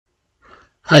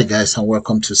Hi guys, and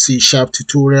welcome to C#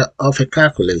 tutorial of a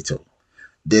calculator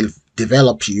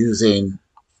developed using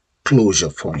closure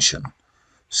function.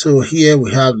 So here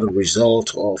we have the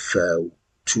result of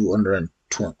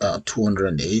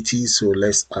 280. So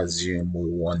let's assume we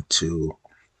want to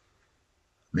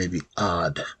maybe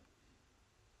add,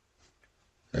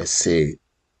 let's say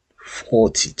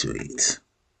 40 to it.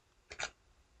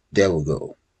 There we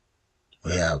go.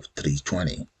 We have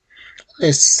 320.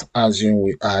 Let's assume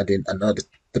we add in another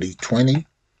 320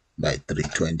 by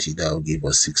 320. That will give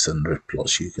us 600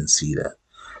 plus. You can see that.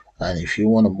 And if you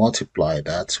want to multiply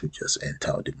that, we just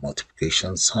enter the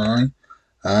multiplication sign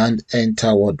and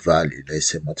enter what value. Let's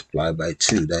say multiply by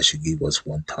 2. That should give us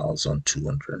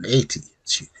 1280,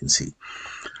 as you can see.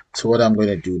 So what I'm going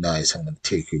to do now is I'm going to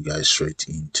take you guys straight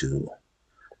into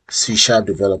C#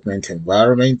 development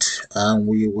environment, and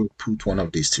we will put one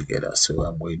of these together. So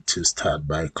I'm going to start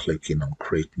by clicking on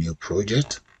create new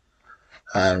project,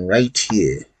 and right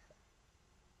here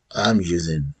I'm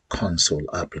using console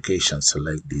application.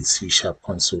 Select the C#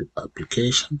 console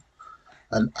application,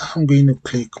 and I'm going to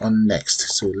click on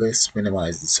next. So let's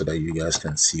minimize it so that you guys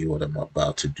can see what I'm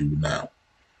about to do now.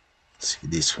 See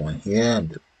this one here,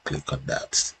 and click on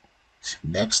that. See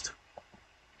next.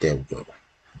 There we go.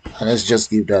 And let's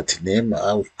just give that a name.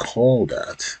 I'll call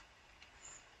that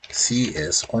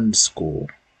CS underscore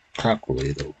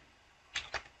calculator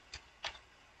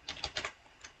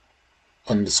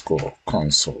underscore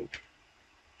console.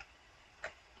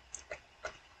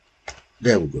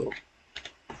 There we go.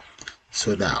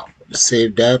 So now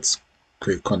save that,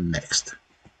 click on next,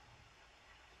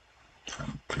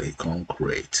 and click on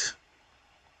create.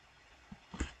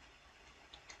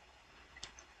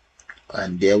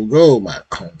 And there we go, my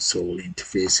console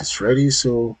interface is ready.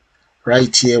 So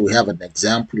right here we have an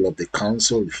example of the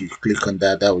console. If you click on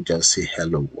that, that will just say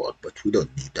hello world, but we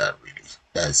don't need that really.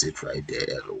 That's it right there,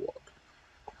 hello world.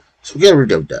 So get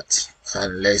rid of that,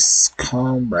 and let's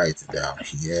come right down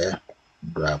here,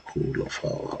 grab hold of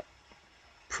our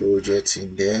project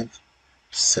in there,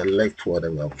 select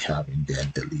whatever we have in there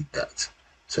and delete that.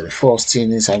 So the first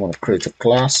thing is I'm going to create a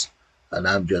class, and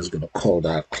I'm just going to call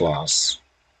that class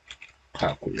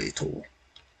calculator.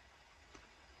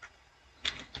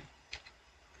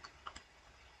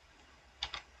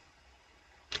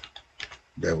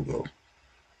 There we go.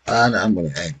 And I'm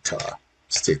going to enter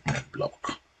statement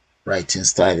block. Right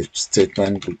inside the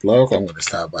statement block, I'm going to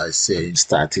start by saying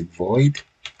static void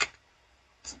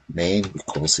main,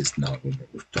 because it's not going to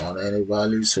return any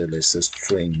value. So let's say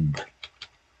string.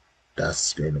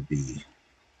 That's going to be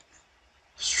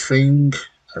string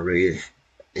array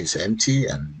is empty,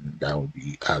 and that will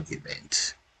be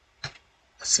argument.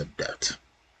 Accept that.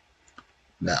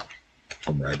 Now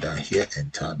come right down here,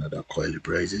 enter another curly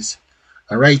braces,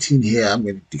 and right in here I'm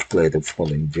going to declare the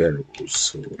following variables.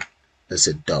 So let's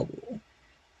say double,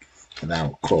 and I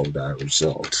will call that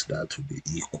result. That will be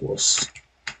equals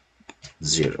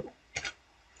 0.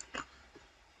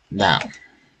 Now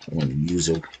I'm going to use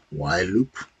a while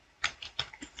loop.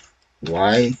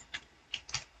 While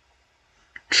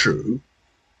true.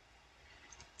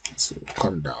 So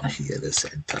come down here, let's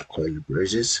enter curly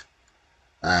braces,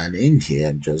 and in here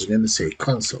I'm just going to say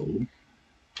console,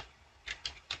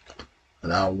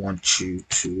 and I want you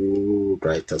to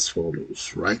write as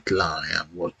follows. Right line, and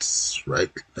what's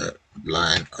right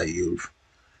line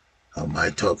am I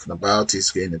talking about?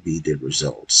 Is going to be the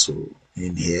result. So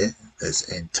in here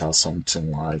let's enter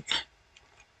something like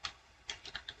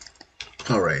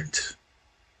current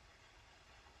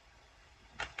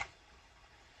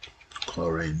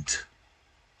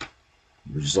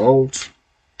result.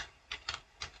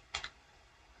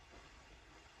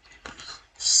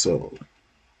 So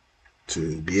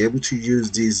to be able to use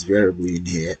this variable in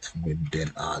here, I'm going to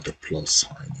then add a plus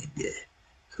sign in there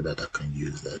so that I can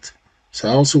use that. So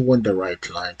I also want the right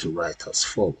line to write as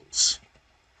follows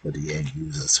for the end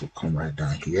user. So come right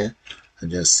down here and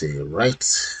just say write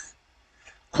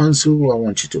console. I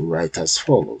want you to write as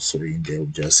follows. So in there we'll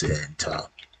just say enter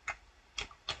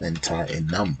a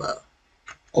number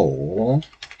or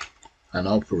an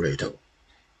operator.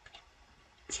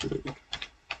 So,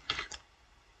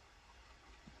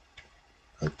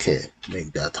 okay,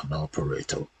 make that an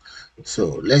operator.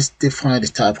 So let's define the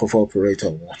type of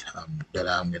operator that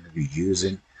I'm going to be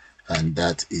using, and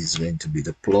that is going to be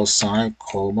the plus sign,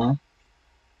 comma,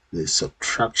 the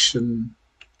subtraction,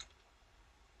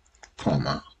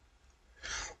 comma,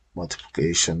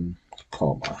 multiplication,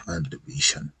 comma, and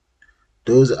division.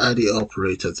 Those are the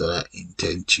operators that I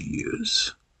intend to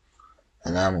use.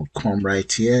 And I'm going to come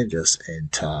right here, just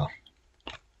enter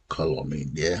column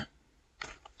in there,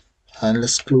 and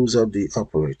let's close up the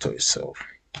operator itself.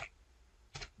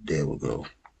 There we go.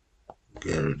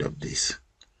 Get rid of this.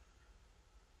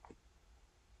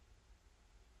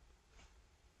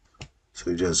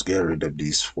 So just get rid of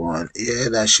this one. Yeah,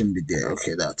 that shouldn't be there.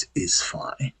 Okay, that is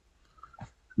fine.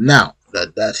 Now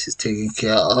that is taken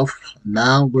care of,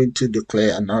 now I'm going to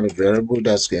declare another variable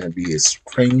that's going to be a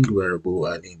string variable,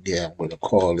 and in there I'm going to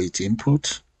call it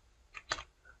input.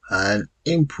 And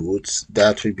input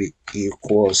that will be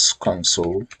equals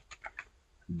console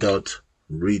dot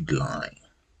read line.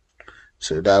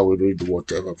 So that will read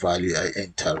whatever value I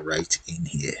enter right in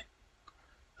here.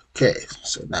 Okay,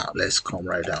 so now let's come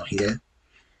right down here.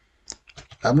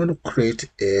 I'm going to create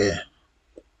a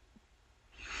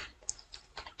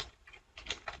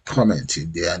comment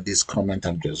in there, and this comment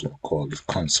I'm just going to call it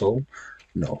console.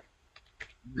 No,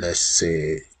 let's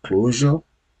say closures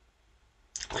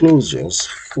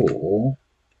for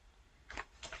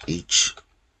each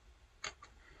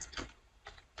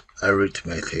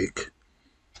arithmetic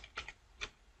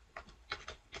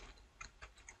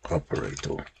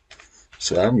operator.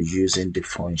 So I'm using the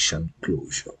function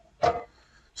closure.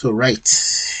 So right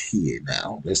here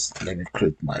now, let me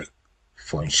create my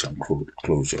function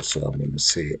closure. So I'm going to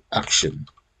say action.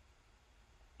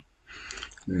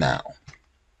 Now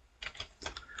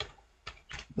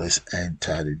let's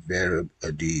enter the variable,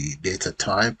 the data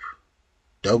type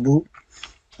double,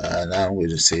 and I'm going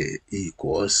to say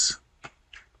equals.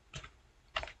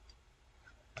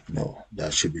 No,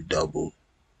 that should be double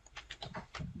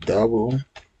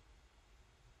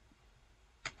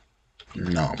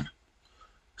num.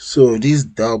 So this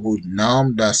double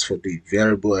num, that's for the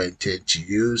variable I intend to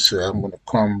use. So I'm going to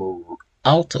come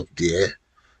out of there.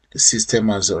 The system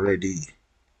has already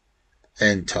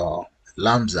entered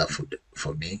Lambda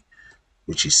for me,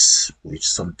 which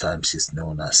sometimes is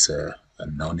known as a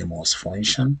anonymous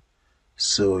function.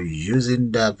 So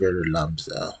using that very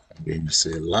Lambda, I'm going to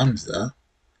say Lambda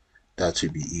that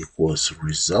will be equals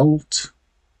result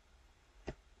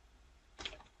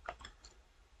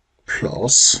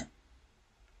plus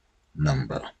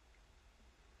number,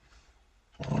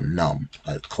 or num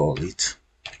I call it.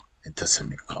 Enter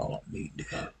semicolon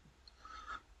there.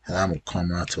 And I'm going to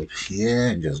come out of here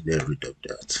and just get rid of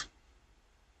that.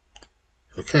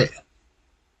 Okay.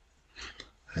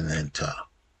 And enter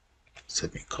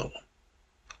semicolon.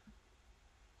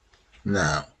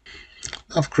 Now,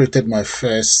 I've created my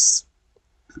first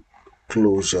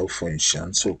closure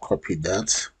function. So copy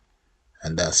that.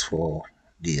 And that's for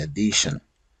the addition.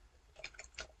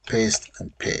 Paste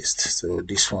and paste. So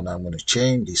this one I'm going to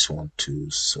change this one to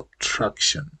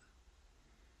subtraction.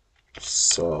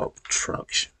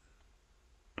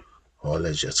 Or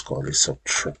let's just call it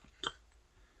subtract.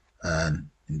 And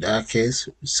in that case,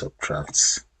 we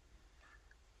subtract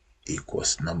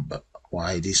equals number.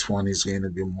 Why this one is going to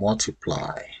be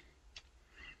multiply.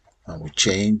 And we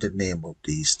change the name of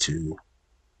these two.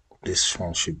 This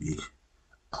one should be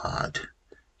add.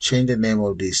 Change the name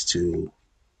of these to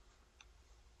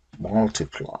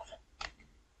multiply.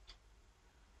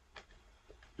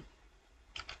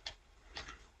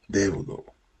 There we go.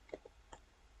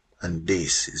 And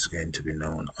this is going to be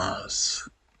known as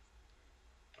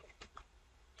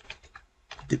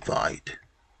divide.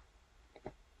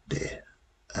 There.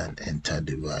 And enter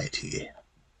divide here.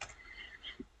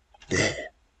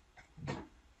 There.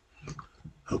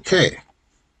 Okay.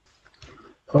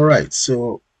 All right.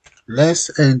 So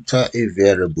let's enter a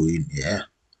variable in here.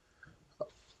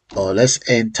 Or let's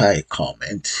enter a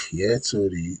comment here. So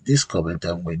this comment,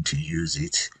 I'm going to use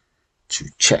it to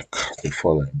check the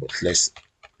following. But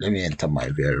let me enter my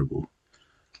variable,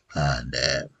 and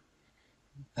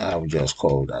I will just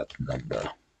call that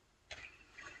number.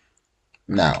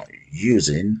 Now,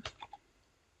 using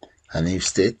an if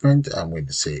statement, I'm going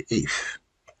to say if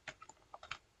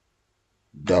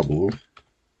double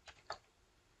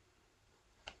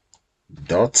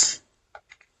dot,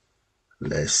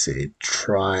 let's say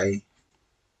try.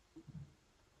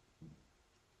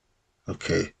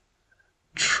 Okay,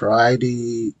 try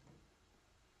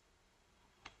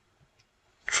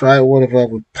whatever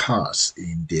we pass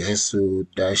in there. So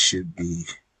that should be,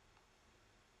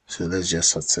 so let's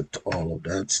just accept all of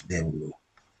that. There we go.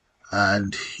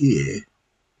 And here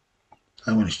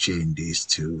I'm going to change this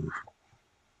to,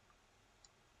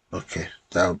 okay,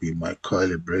 that will be my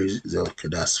curly braces. Okay,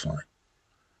 that's fine.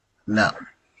 Now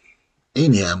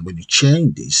in here I'm going to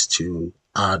change this to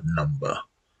add number.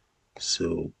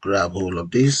 So grab hold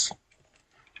of this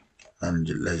and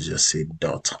let's just say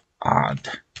dot add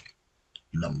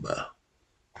number.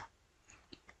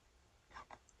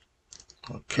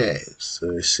 Okay,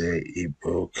 so we say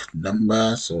ebook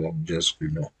number. So I'm just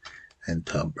going to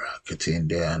enter bracket in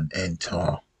there and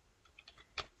enter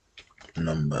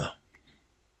number.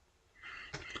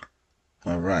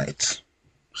 All right,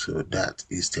 so that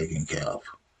is taken care of.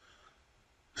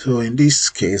 So in this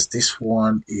case, this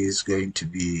one is going to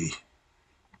be,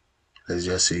 let's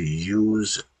just say,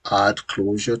 use add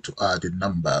closure to add a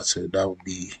number. So that would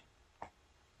be,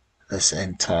 let's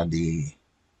enter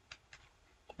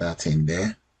that in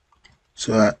there.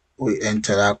 So we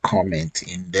enter that comment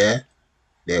in there.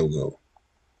 There we go.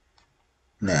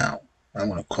 Now I'm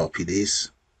going to copy this,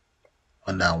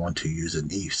 and now I want to use an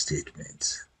if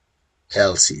statement.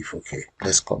 Else if, okay,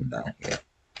 let's come down here.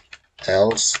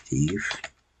 Else if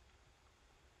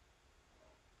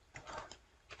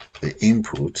the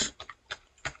input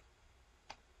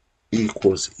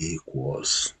equals the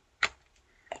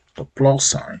plus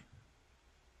sign,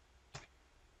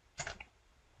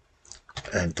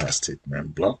 enter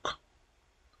statement block.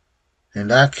 In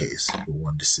that case, we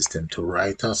want the system to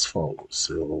write as follows.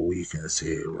 So we can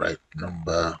say write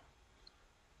number,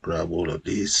 grab all of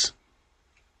this.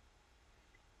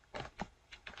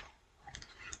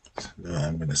 So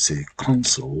I'm going to say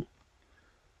console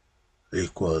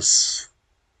equals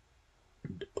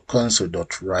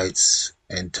console.writes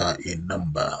enter a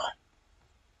number.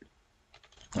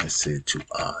 I say to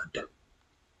add.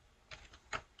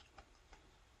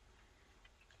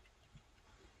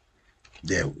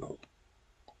 There we go.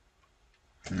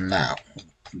 Now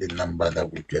the number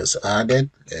that we just added,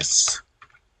 let's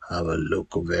have a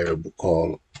local variable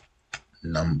called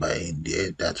number in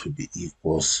there. That will be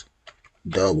equals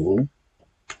double.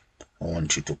 I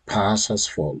want you to pass as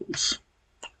follows.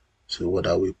 So what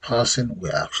are we passing?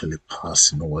 We're actually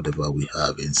passing whatever we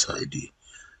have inside the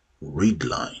read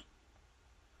line.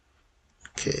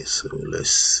 Okay, so let's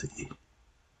see.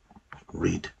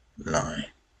 Read line.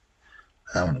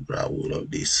 I'm going to grab all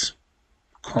of this.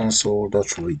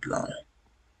 Console.readline.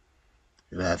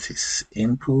 That is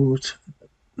input.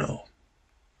 No.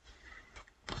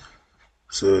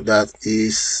 So that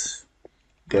is,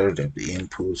 get rid of the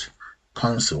input.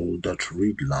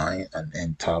 Console.readline and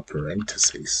enter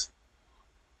parentheses.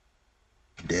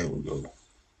 There we go.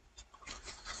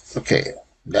 Okay,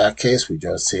 in that case, we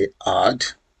just say add.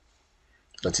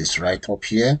 That is right up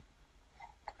here.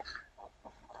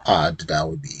 Add, that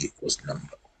would be equals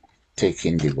number.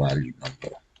 Taking the value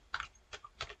number.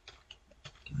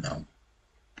 No.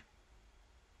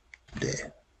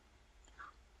 There.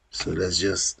 So let's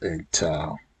just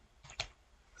enter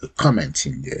a comment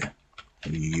in there.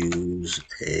 Use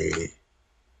a,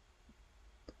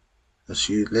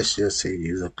 let's just say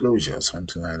use a closure or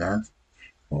something like that,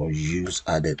 or use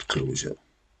added closure.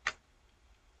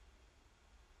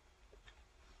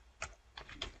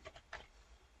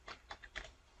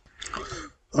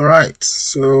 All right,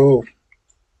 so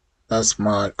that's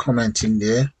my comment in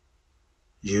there.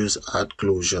 Use add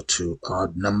closure to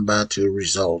add number to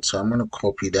result. So I'm going to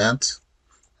copy that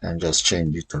and just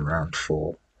change it around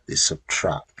for the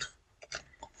subtract.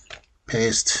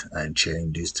 Paste and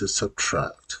change this to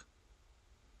subtract.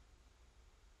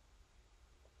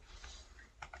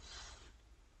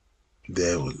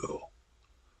 There we go.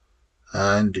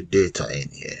 And the data in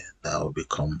here, that will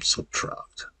become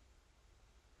subtract.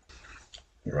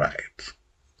 Right.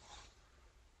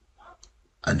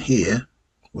 And here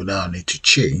we now need to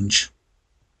change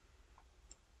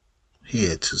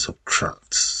here to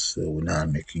subtract. So we're now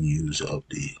making use of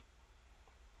the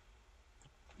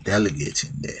delegate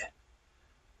in there.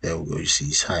 There we go. You see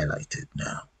it's highlighted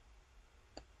now.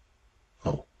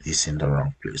 Oh, it's in the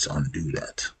wrong place. Undo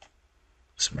that.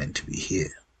 It's meant to be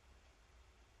here.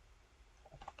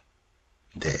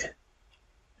 There.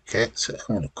 Okay, so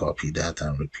I'm going to copy that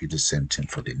and repeat the same thing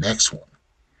for the next one.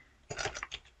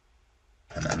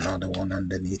 And another one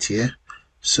underneath here.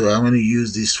 So I'm going to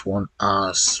use this one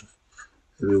as,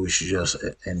 maybe we should just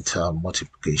enter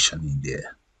multiplication in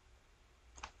there.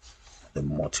 The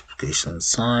multiplication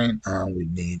sign, and we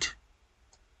need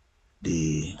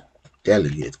the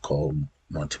delegate called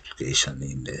multiplication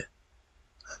in there.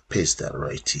 Paste that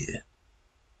right here.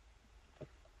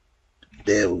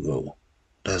 There we go.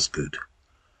 That's good.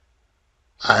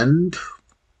 And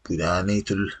we now need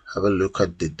to have a look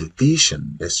at the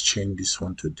division. Let's change this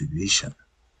one to division.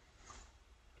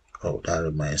 Oh, that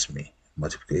reminds me.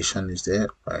 Multiplication is there,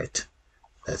 right?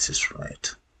 That is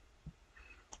right.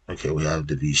 Okay, we have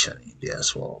division in there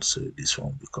as well. So this one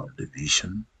will become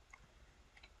division.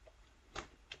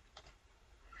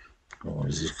 Or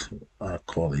is it? I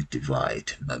call it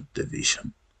divide, not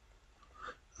division.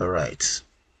 All right.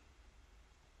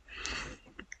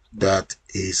 That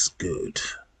is good.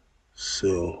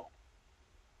 So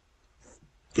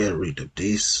get rid of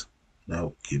this.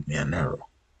 Now give me an error.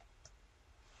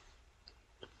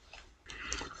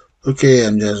 Okay,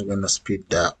 I'm just going to speed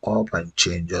that up and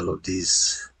change all of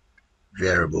these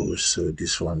variables. So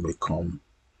this one will come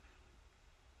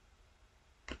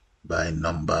by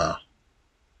number.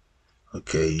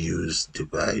 Okay, use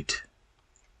divide.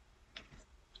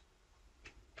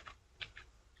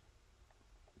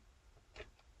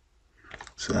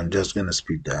 So I'm just going to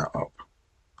speed that up.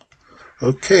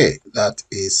 Okay, that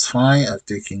is fine. I've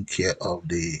taken care of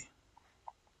the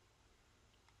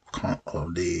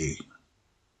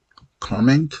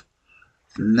comment.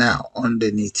 Now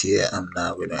underneath here, I'm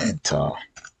now going to enter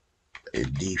a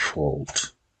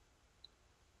default.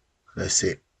 Let's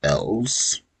say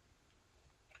else.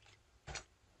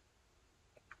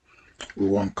 We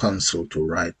want console to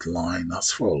write line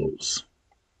as follows.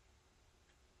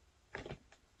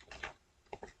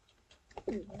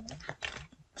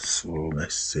 So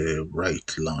let's say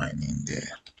write line in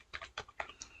there,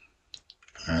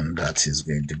 and that is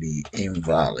going to be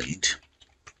invalid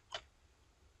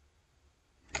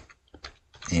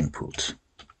input.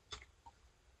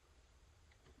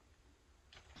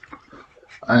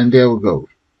 And there we go.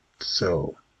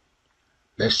 So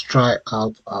let's try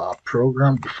out our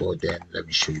program. Before then, let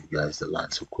me show you guys the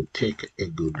line so we could take a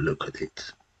good look at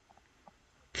it.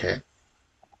 Okay,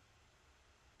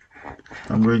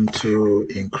 I'm going to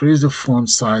increase the font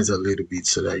size a little bit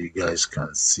so that you guys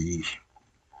can see.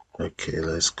 Okay,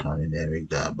 let's come in and make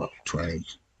that about 20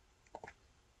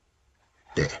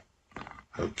 there.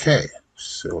 Okay,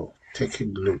 so take a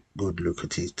good look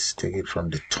at it. Take it from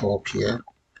the top here,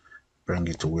 bring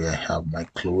it to where I have my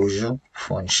closure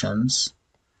functions.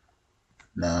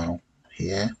 Now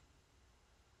here,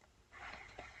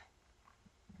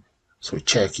 so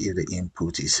check if the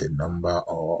input is a number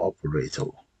or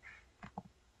operator.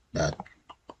 That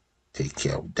take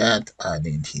care of that. And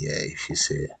in here, if you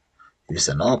say if it's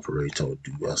an operator,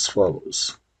 do as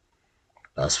follows.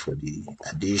 That's for the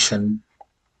addition,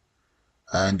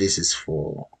 and this is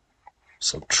for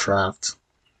subtract,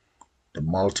 the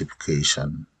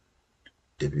multiplication,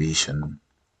 division,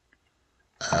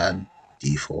 and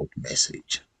default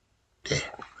message.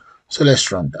 There. So let's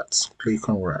run that. Click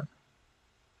on run.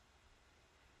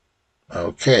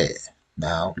 Okay,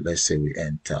 now let's say we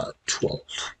enter 12.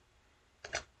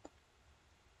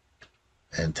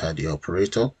 Enter the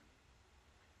operator,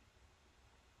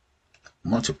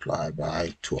 multiply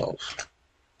by 12.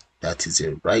 That is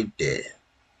it right there,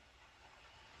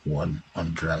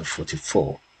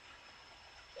 144.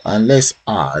 And let's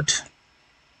add,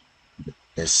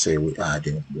 let's say we add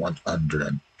in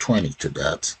 120 to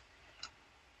that.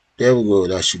 There we go,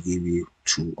 that should give you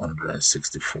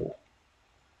 264.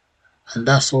 And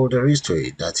that's all there is to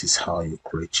it. That is how you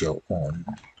create your own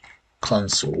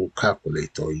console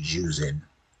calculator using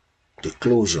the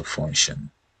closure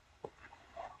function.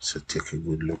 So take a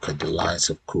good look at the lines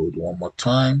of code one more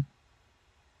time.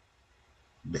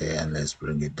 There, and let's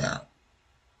bring it down.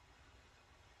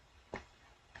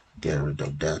 Get rid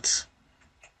of that.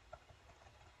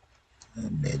 I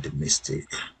made a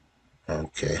mistake.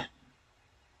 Okay.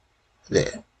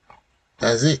 There.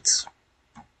 That's it.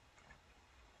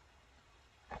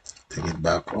 Take it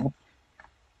back up.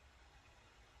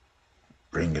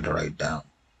 Bring it right down.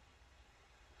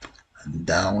 And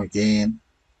down again.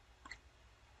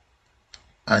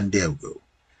 And there we go.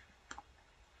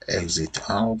 Exit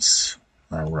out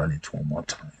and run it one more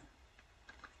time.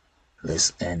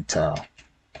 Let's enter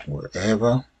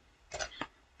wherever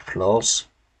plus.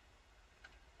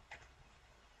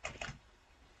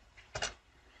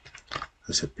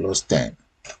 Let's say plus 10.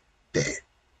 There.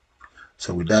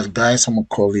 So with that, guys, I'm gonna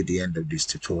call it the end of this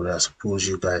tutorial. I suppose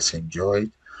you guys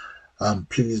enjoyed.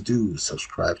 Please do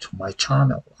subscribe to my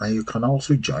channel, and you can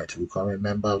also join to become a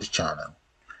member of the channel.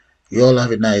 You all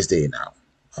have a nice day now,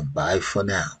 and bye for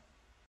now.